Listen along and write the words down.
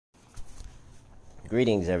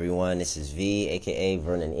Greetings, everyone. This is V, aka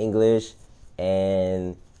Vernon English,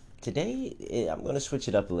 and today I'm going to switch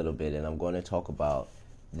it up a little bit, and I'm going to talk about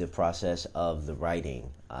the process of the writing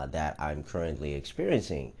that I'm currently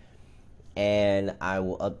experiencing, and I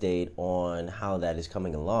will update on how that is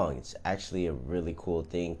coming along. It's actually a really cool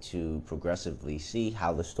thing to progressively see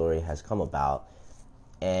how the story has come about,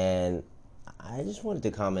 and I just wanted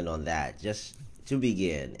to comment on that just to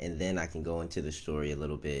begin, and then I can go into the story a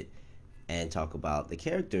little bit and talk about the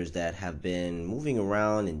characters that have been moving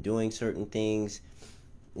around and doing certain things.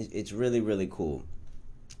 It's really, really cool.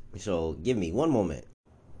 So give me one moment.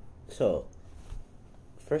 So,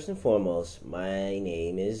 first and foremost, my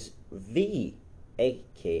name is V,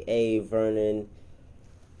 aka Vernon.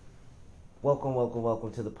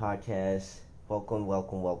 Welcome to the podcast.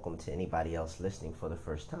 Welcome to anybody else listening for the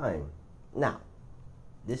first time. Now,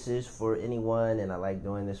 this is for anyone, and I like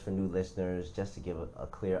doing this for new listeners just to give a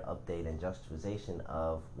clear update and juxtaposition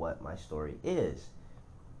of what my story is.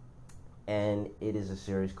 And it is a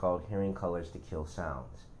series called Hearing Colors to Kill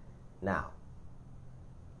Sounds. Now,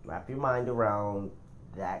 wrap your mind around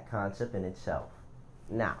that concept in itself.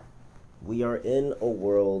 Now, we are in a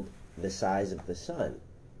world the size of the sun.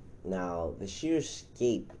 Now, the sheer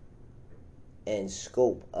scape and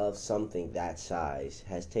scope of something that size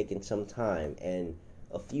has taken some time and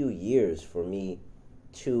a few years for me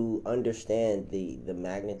to understand the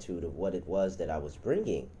magnitude of what it was that I was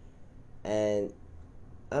bringing. And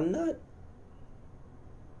I'm not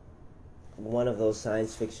one of those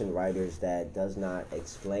science fiction writers that does not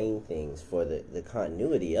explain things for the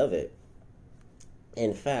continuity of it.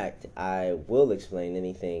 In fact, I will explain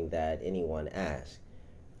anything that anyone asks.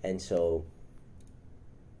 And so,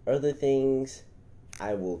 other things,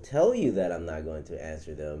 I will tell you that I'm not going to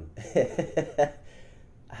answer them.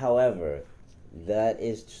 However, that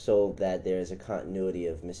is so that there is a continuity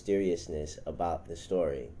of mysteriousness about the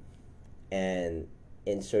story. And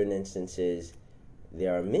in certain instances,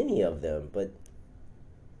 there are many of them, but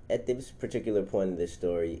at this particular point in this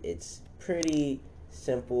story, it's pretty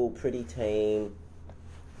simple, pretty tame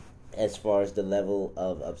as far as the level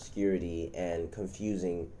of obscurity and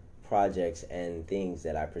confusing projects and things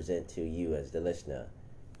that I present to you as the listener.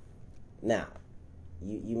 Now,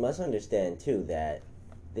 you must understand too that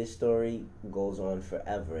this story goes on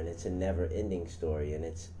forever, and it's a never-ending story, and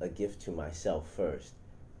it's a gift to myself first.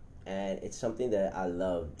 And it's something that I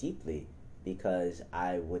love deeply because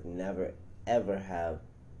I would never, ever have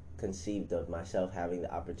conceived of myself having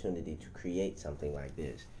the opportunity to create something like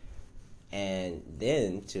this. And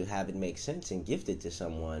then to have it make sense and gift it to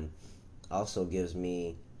someone also gives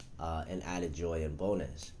me an added joy and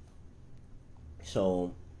bonus.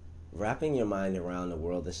 So, wrapping your mind around a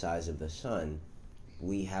world the size of the sun,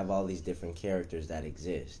 we have all these different characters that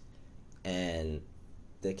exist, and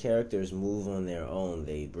the characters move on their own,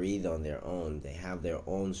 they breathe on their own, they have their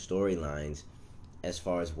own storylines as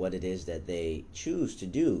far as what it is that they choose to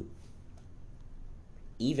do,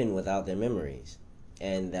 even without their memories.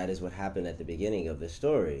 And that is what happened at the beginning of the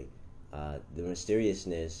story. The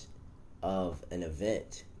mysteriousness of an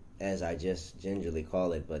event, as I just gingerly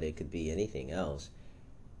call it, but it could be anything else.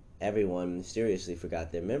 Everyone mysteriously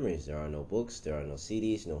forgot their memories. There are no books, there are no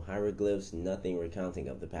CDs, no hieroglyphs, nothing recounting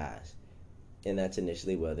of the past. And that's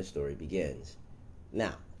initially where the story begins.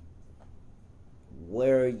 Now,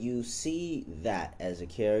 where you see that as a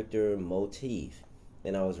character motif,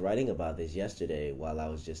 and I was writing about this yesterday while I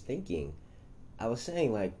was just thinking, I was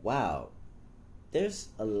saying like, wow, there's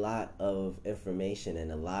a lot of information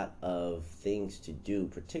and a lot of things to do,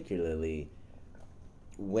 particularly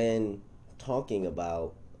when talking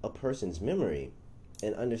about a person's memory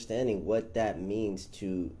and understanding what that means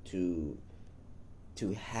to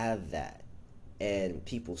have that. And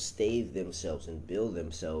people stave themselves and build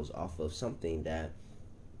themselves off of something that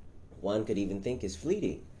one could even think is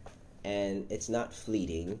fleeting. And it's not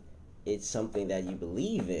fleeting. It's something that you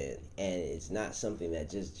believe in. And it's not something that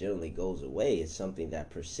just generally goes away. It's something that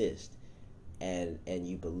persists. And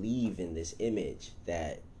you believe in this image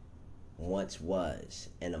that once was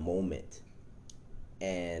in a moment.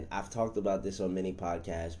 And I've talked about this on many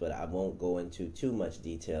podcasts, but I won't go into too much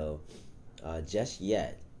detail just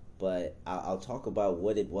yet. But I'll talk about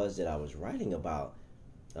what it was that I was writing about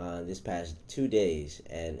this past 2 days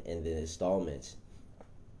and in the installments.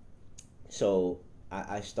 So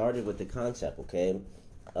I started with the concept, okay,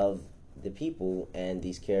 of the people and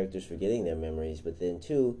these characters forgetting their memories. But then,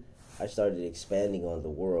 too, I started expanding on the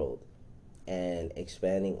world and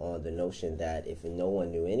expanding on the notion that if no one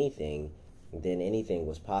knew anything, then anything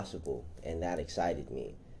was possible, and that excited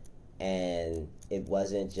me. And it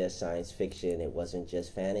wasn't just science fiction, it wasn't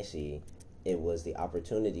just fantasy, It was the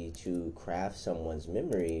opportunity to craft someone's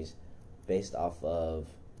memories based off of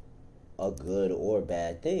a good or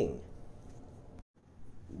bad thing.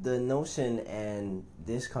 The notion, and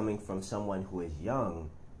this coming from someone who is young,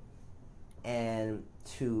 and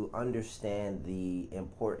to understand the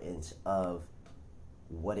importance of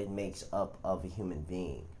what it makes up of a human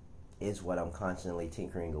being is what I'm constantly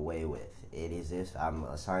tinkering away with. It is if I'm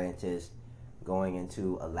a scientist going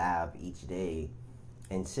into a lab each day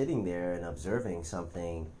and sitting there and observing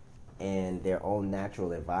something in their own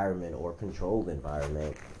natural environment or controlled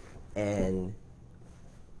environment and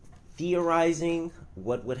theorizing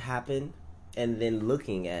what would happen, and then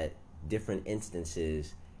looking at different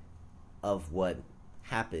instances of what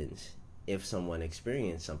happens if someone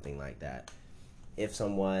experienced something like that. If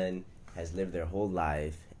someone has lived their whole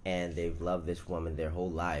life and they've loved this woman their whole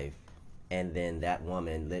life, and then that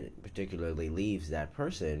woman particularly leaves that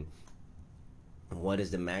person, what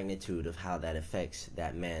is the magnitude of how that affects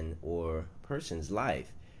that man or person's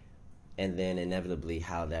life? And then inevitably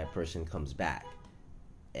how that person comes back,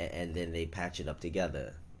 and then they patch it up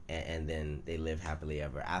together, and then they live happily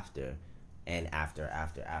ever after, and after.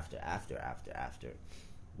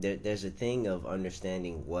 There's a thing of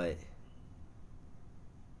understanding what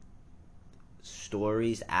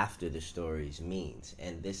stories after the stories means.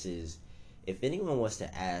 And this is, if anyone was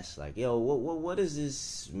to ask, like, yo, what does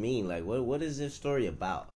this mean, like, what is this story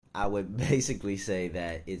about, I would basically say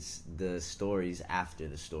that it's the stories after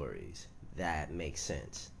the stories that make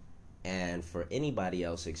sense. And for anybody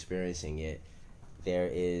else experiencing it, there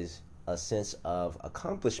is a sense of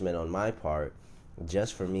accomplishment on my part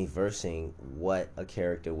just for me versing what a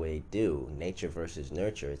character would do, nature versus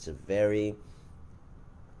nurture. It's a very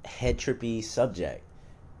head trippy subject.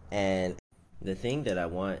 And the thing that I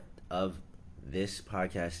want of this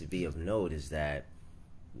podcast to be of note is that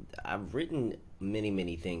I've written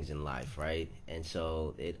many things in life, right? And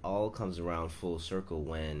so it all comes around full circle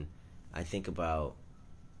when I think about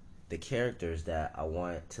the characters that I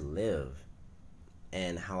want to live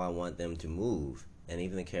and how I want them to move, and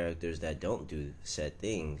even the characters that don't do said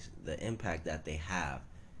things, the impact that they have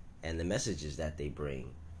and the messages that they bring.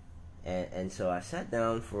 And so I sat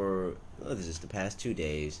down for, this is the past 2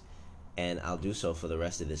 days, and I'll do so for the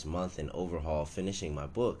rest of this month and overhaul finishing my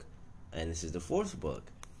book. And this is the fourth book.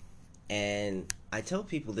 And I tell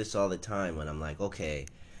people this all the time when I'm like, okay,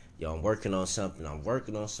 yo, I'm working on something.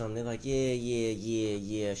 They're like,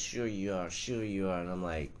 yeah, sure you are. And I'm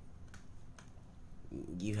like,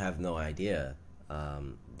 you have no idea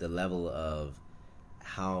the level of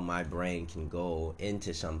how my brain can go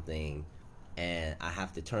into something, and I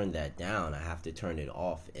have to turn that down. I have to turn it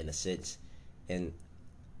off in a sense, and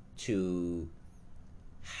to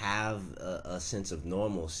have a sense of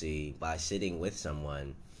normalcy by sitting with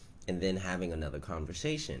someone and then having another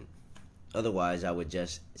conversation. Otherwise, I would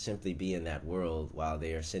just simply be in that world while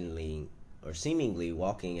they are seemingly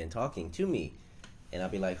walking and talking to me. And I'll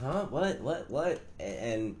be like, huh, what?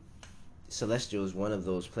 And Celestial is one of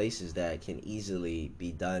those places that can easily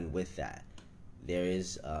be done with that. There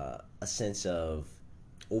is a sense of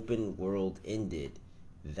open world ended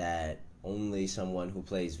that only someone who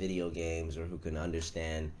plays video games or who can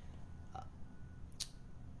understand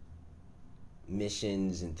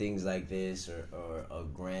missions and things like this, or a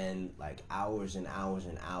grand, like, hours and hours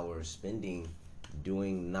and hours spending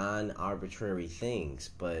doing non-arbitrary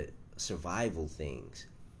things but survival things,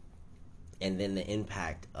 and then the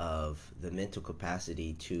impact of the mental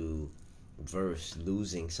capacity to verse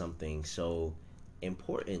losing something so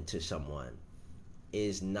important to someone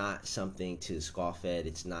is not something to scoff at.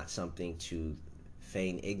 It's not something to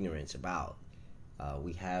feign ignorance about.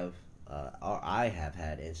 We have, or I have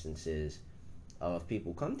had instances of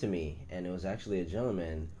people come to me, and it was actually a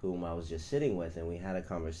gentleman whom I was just sitting with, and we had a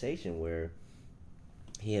conversation where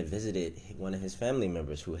he had visited one of his family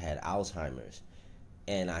members who had Alzheimer's,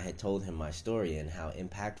 and I had told him my story and how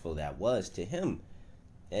impactful that was to him.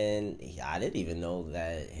 And I didn't even know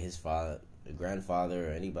that his grandfather,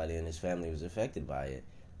 or anybody in his family was affected by it.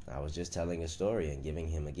 I was just telling a story and giving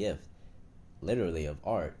him a gift, literally, of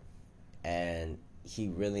art. And he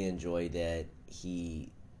really enjoyed that.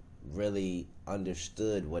 He really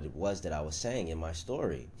understood what it was that I was saying in my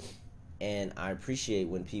story. And I appreciate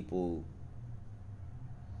when people,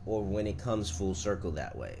 or when it comes full circle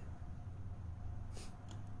that way.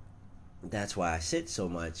 That's why I sit so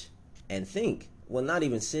much and think. Well, not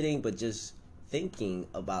even sitting, but just thinking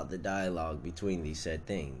about the dialogue between these said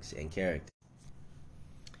things and characters.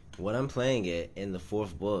 What I'm playing it in the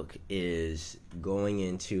fourth book is going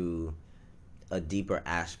into a deeper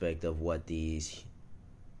aspect of what these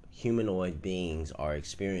humanoid beings are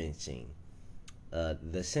experiencing.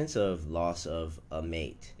 The sense of loss of a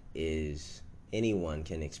mate is anyone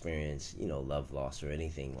can experience, love loss or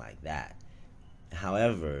anything like that.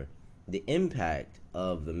 However, the impact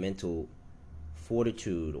of the mental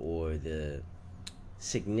fortitude or the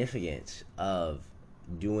significance of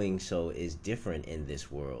doing so is different in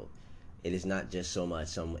this world. It is not just so much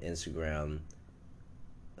some Instagram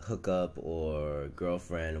hookup or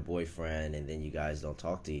girlfriend or boyfriend and then you guys don't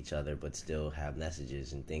talk to each other but still have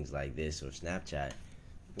messages and things like this or Snapchat.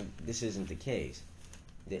 This isn't the case.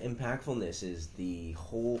 The impactfulness is the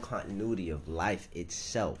whole continuity of life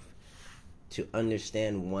itself, to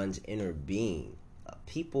understand one's inner being.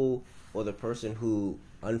 People or the person who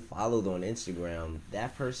unfollowed on Instagram,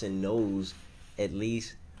 that person knows at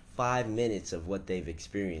least 5 minutes of what they've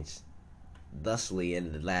experienced thusly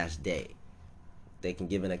in the last day. They can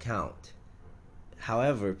give an account.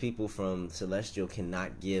 However, people from Celestial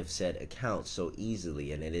cannot give said accounts so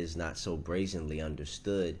easily, and it is not so brazenly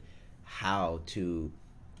understood how to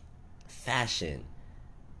fashion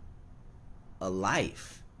a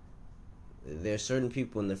life. There are certain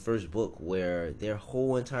people in the first book where their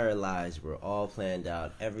whole entire lives were all planned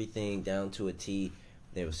out, everything down to a T.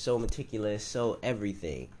 They were so meticulous, so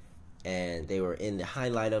everything. And they were in the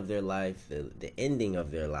highlight of their life, the ending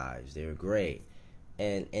of their lives. They were great.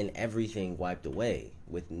 And everything wiped away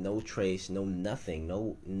with no trace, no nothing,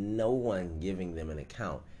 no one giving them an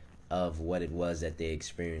account of what it was that they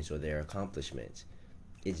experienced or their accomplishments.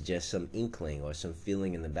 It's just some inkling or some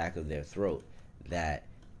feeling in the back of their throat that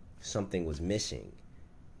something was missing.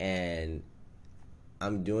 And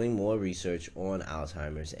I'm doing more research on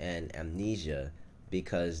Alzheimer's and amnesia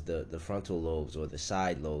because the frontal lobes or the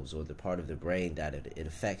side lobes or the part of the brain that it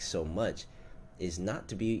affects so much is not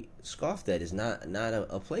to be scoffed at. Is not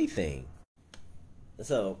a plaything.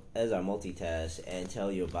 So, as I multitask and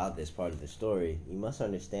tell you about this part of the story, you must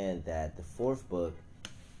understand that the fourth book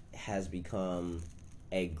has become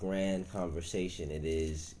a grand conversation. It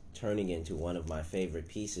is turning into one of my favorite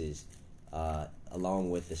pieces, along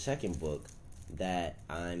with the second book that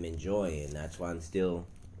I'm enjoying. That's why I'm still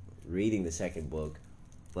reading the second book.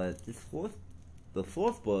 But the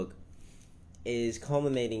fourth book is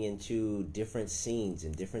culminating into different scenes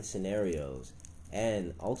and different scenarios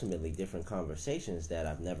and ultimately different conversations that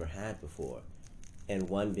I've never had before. And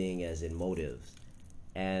one being as in motives.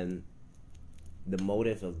 And the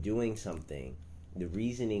motive of doing something, the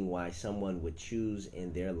reasoning why someone would choose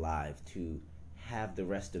in their life to have the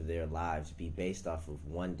rest of their lives be based off of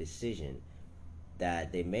one decision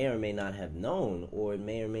that they may or may not have known, or it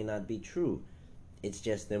may or may not be true. It's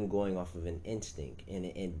just them going off of an instinct, and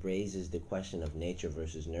it raises the question of nature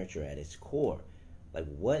versus nurture at its core. Like,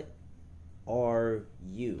 what are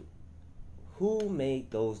you? Who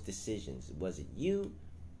made those decisions? Was it you?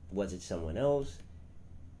 Was it someone else?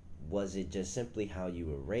 Was it just simply how you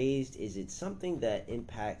were raised? Is it something that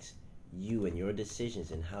impacts you and your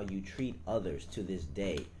decisions and how you treat others to this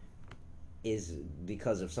day is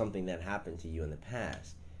because of something that happened to you in the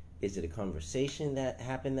past? Is it a conversation that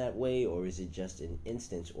happened that way, or is it just an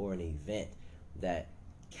instance or an event that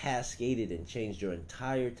cascaded and changed your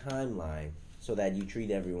entire timeline so that you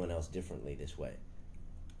treat everyone else differently this way?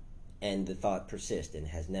 And the thought persists and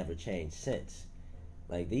has never changed since.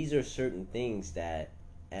 Like, these are certain things that,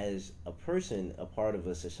 as a person, a part of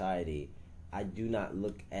a society, I do not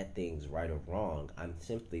look at things right or wrong. I'm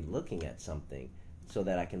simply looking at something so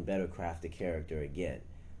that I can better craft a character again.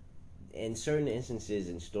 In certain instances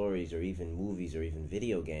in stories or even movies or even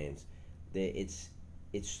video games, that it's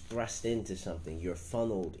thrust into something. You're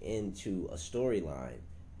funneled into a storyline,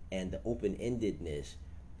 and the open-endedness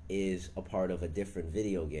is a part of a different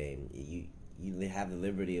video game. You have the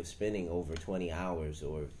liberty of spending over 20 hours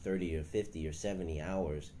or 30 or 50 or 70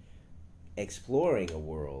 hours exploring a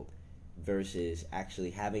world versus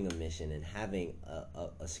actually having a mission and having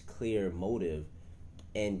a clear motive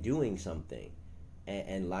and doing something.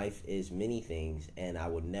 And life is many things, and I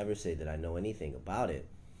would never say that I know anything about it.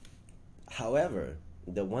 However,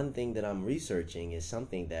 the one thing that I'm researching is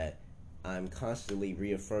something that I'm constantly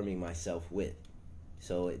reaffirming myself with.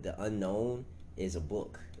 So the unknown is a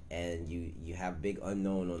book, and you have big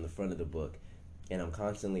unknown on the front of the book, and I'm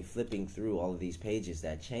constantly flipping through all of these pages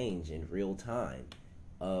that change in real time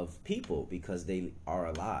of people because they are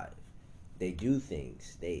alive. They do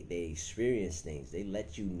things, they experience things, they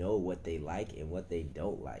let you know what they like and what they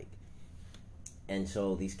don't like. And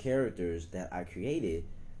so these characters that I created,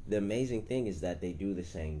 the amazing thing is that they do the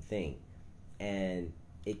same thing. And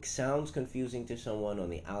it sounds confusing to someone on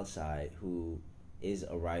the outside who is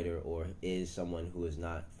a writer or is someone who is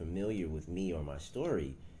not familiar with me or my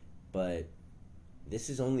story, but this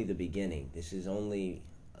is only the beginning. This is only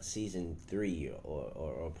season 3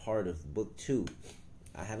 or part of book 2.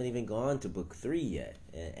 I haven't even gone to book 3 yet,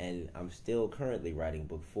 and I'm still currently writing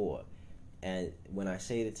book 4. And when I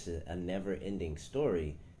say it's a never ending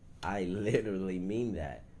story, I literally mean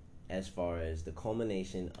that, as far as the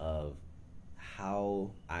culmination of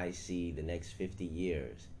how I see the next 50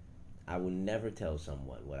 years. I will never tell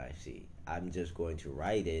someone what I see. I'm just going to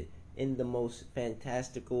write it in the most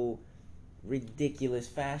fantastical, ridiculous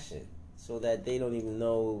fashion so that they don't even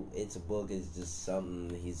know it's a book. It's just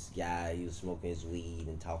something he was smoking his weed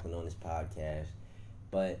and talking on his podcast.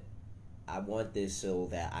 But I want this so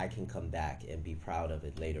that I can come back and be proud of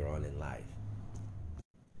it later on in life.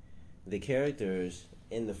 The characters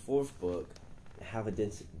in the fourth book have a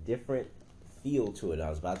different feel to it. I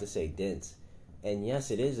was about to say dense. And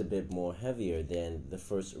yes, it is a bit more heavier than the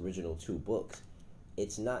first original 2 books.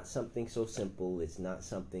 It's not something so simple, it's not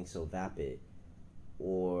something so vapid,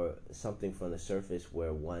 or something from the surface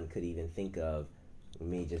where one could even think of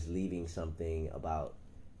me just leaving something about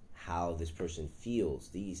how this person feels.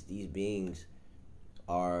 These beings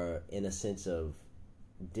are in a sense of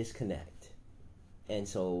disconnect. And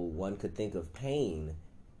so one could think of pain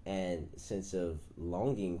and sense of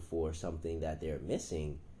longing for something that they're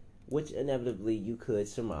missing, which inevitably you could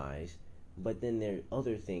surmise. But then there are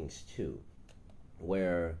other things too,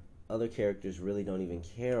 where other characters really don't even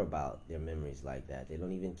care about their memories like that. They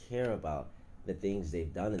don't even care about the things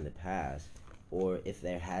they've done in the past, or if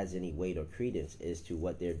there has any weight or credence as to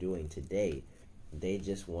what they're doing today. They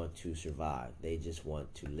just want to survive. They just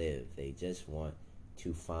want to live. They just want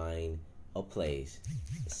to find a place,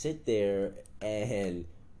 sit there, and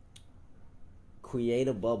create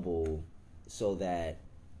a bubble so that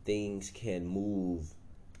things can move,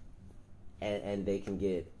 and they can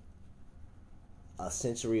get a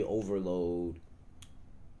sensory overload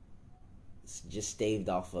just staved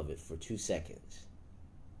off of it for 2 seconds,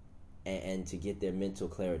 and to get their mental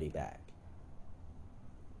clarity back.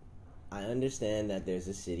 I understand that there's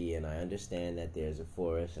a city, and I understand that there's a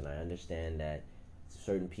forest, and I understand that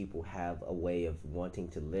certain people have a way of wanting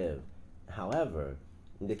to live. However,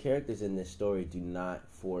 the characters in this story do not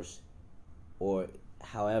force, or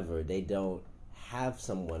however, they don't have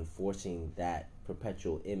someone forcing that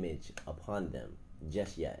perpetual image upon them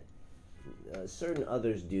just yet. Certain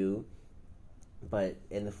others do, but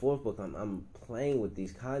in the fourth book, I'm playing with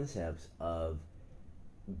these concepts of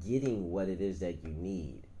getting what it is that you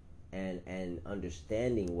need, and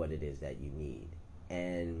understanding what it is that you need,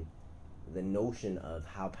 and the notion of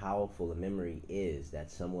how powerful a memory is, that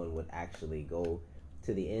someone would actually go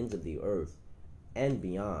to the ends of the earth and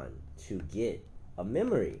beyond to get a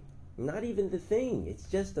memory. Not even the thing, it's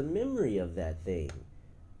just a memory of that thing,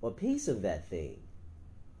 a piece of that thing,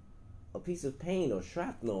 a piece of pain or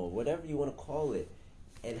shrapnel or whatever you want to call it,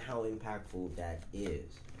 and how impactful that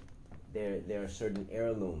is. There are certain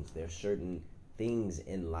heirlooms, there are certain things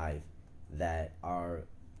in life that are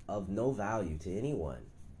of no value to anyone,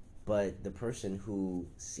 but the person who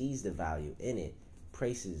sees the value in it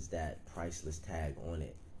places that priceless tag on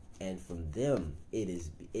it, and from them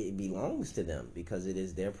it belongs to them because it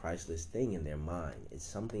is their priceless thing in their mind. It's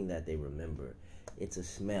something that they remember. It's a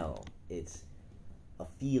smell, it's a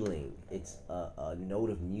feeling, it's a note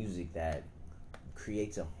of music that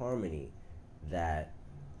creates a harmony that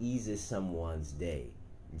eases someone's day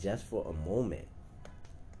just for a moment.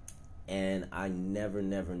 And I never,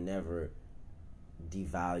 never, never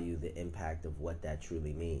devalue the impact of what that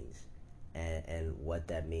truly means. And what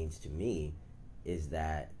that means to me is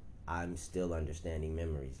that I'm still understanding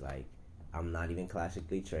memories. Like, I'm not even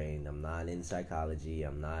classically trained. I'm not in psychology.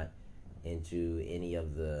 I'm not into any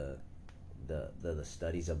of the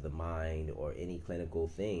studies of the mind or any clinical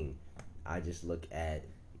thing. I just look at,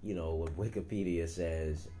 what Wikipedia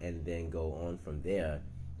says and then go on from there,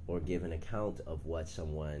 or give an account of what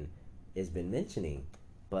someone has been mentioning.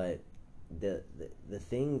 But the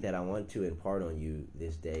thing that I want to impart on you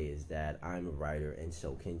this day is that I'm a writer, and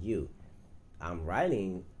so can you. I'm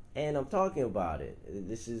writing and I'm talking about it.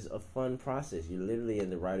 This is a fun process. You're literally in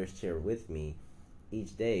the writer's chair with me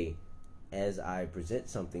each day as I present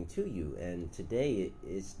something to you. And today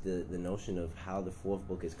it's the notion of how the fourth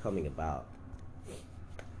book is coming about.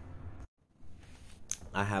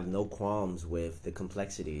 I have no qualms with the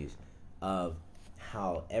complexities of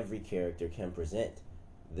how every character can present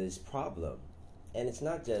this problem. And it's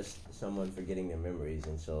not just someone forgetting their memories,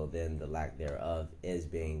 and so then the lack thereof is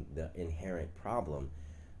being the inherent problem.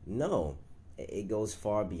 No, it goes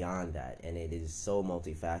far beyond that, and it is so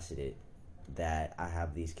multifaceted that I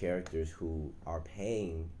have these characters who are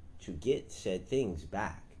paying to get said things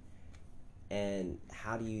back. And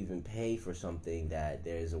how do you even pay for something that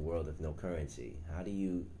there is a world of no currency? How do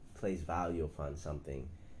you place value upon something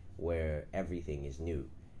where everything is new?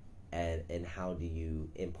 And how do you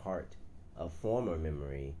impart a former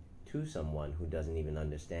memory to someone who doesn't even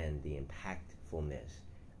understand the impactfulness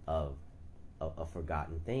of a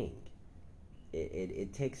forgotten thing?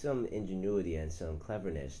 It takes some ingenuity and some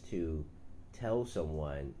cleverness to tell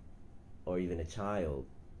someone or even a child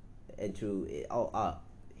and to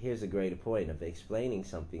here's a greater point of explaining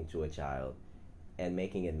something to a child and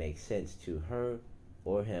making it make sense to her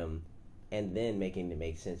or him, and then making it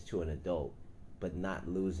make sense to an adult, but not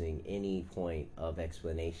losing any point of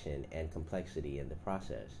explanation and complexity in the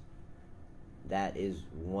process. That is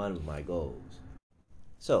one of my goals.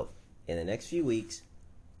 So, in the next few weeks,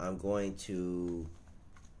 I'm going to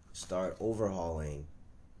start overhauling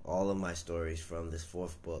all of my stories from this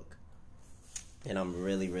fourth book. And I'm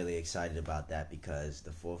really, really excited about that because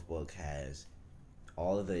the fourth book has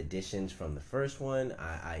all of the additions from the first one.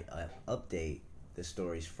 I update the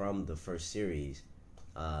stories from the first series,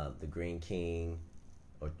 the Green King,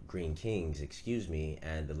 or Green Kings, excuse me,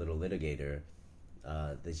 and the Little Litigator,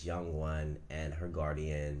 this young one and her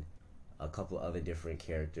guardian, a couple other different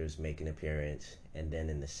characters make an appearance. And then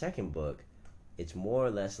in the second book, it's more or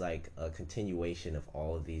less like a continuation of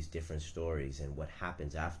all of these different stories and what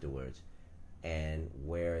happens afterwards and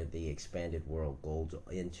where the expanded world goes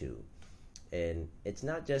into. And it's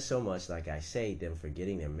not just so much, like I say, them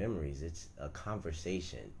forgetting their memories. It's a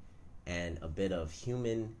conversation and a bit of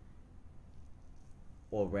human,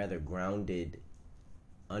 or rather grounded,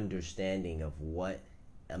 understanding of what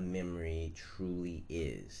a memory truly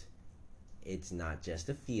is. It's not just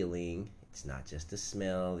a feeling, it's not just a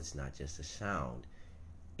smell, it's not just a sound.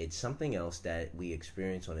 It's something else that we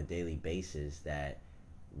experience on a daily basis that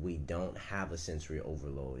we don't have a sensory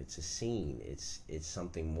overload. It's a scene. It's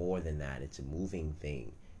something more than that. It's a moving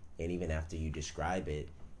thing. And even after you describe it,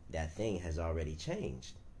 that thing has already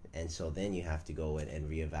changed. And so then you have to go and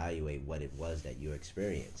reevaluate what it was that you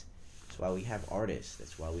experienced. That's why we have artists.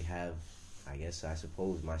 That's why we have, I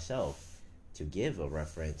suppose, myself, to give a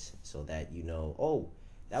reference so that you know, oh,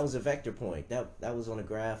 that was a vector point. That was on a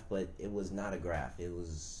graph, but it was not a graph. It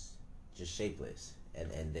was just shapeless.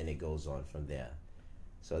 And then it goes on from there.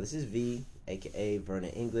 So this is V, aka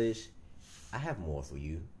Vernon English. I have more for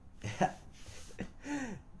you.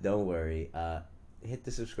 Don't worry. Hit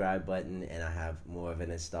the subscribe button, and I have more of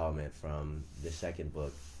an installment from the second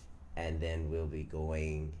book, and then we'll be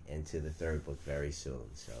going into the third book very soon.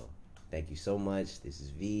 So thank you so much. This is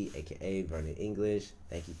V, aka Vernon English.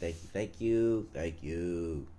 Thank you, thank you, thank you, thank you.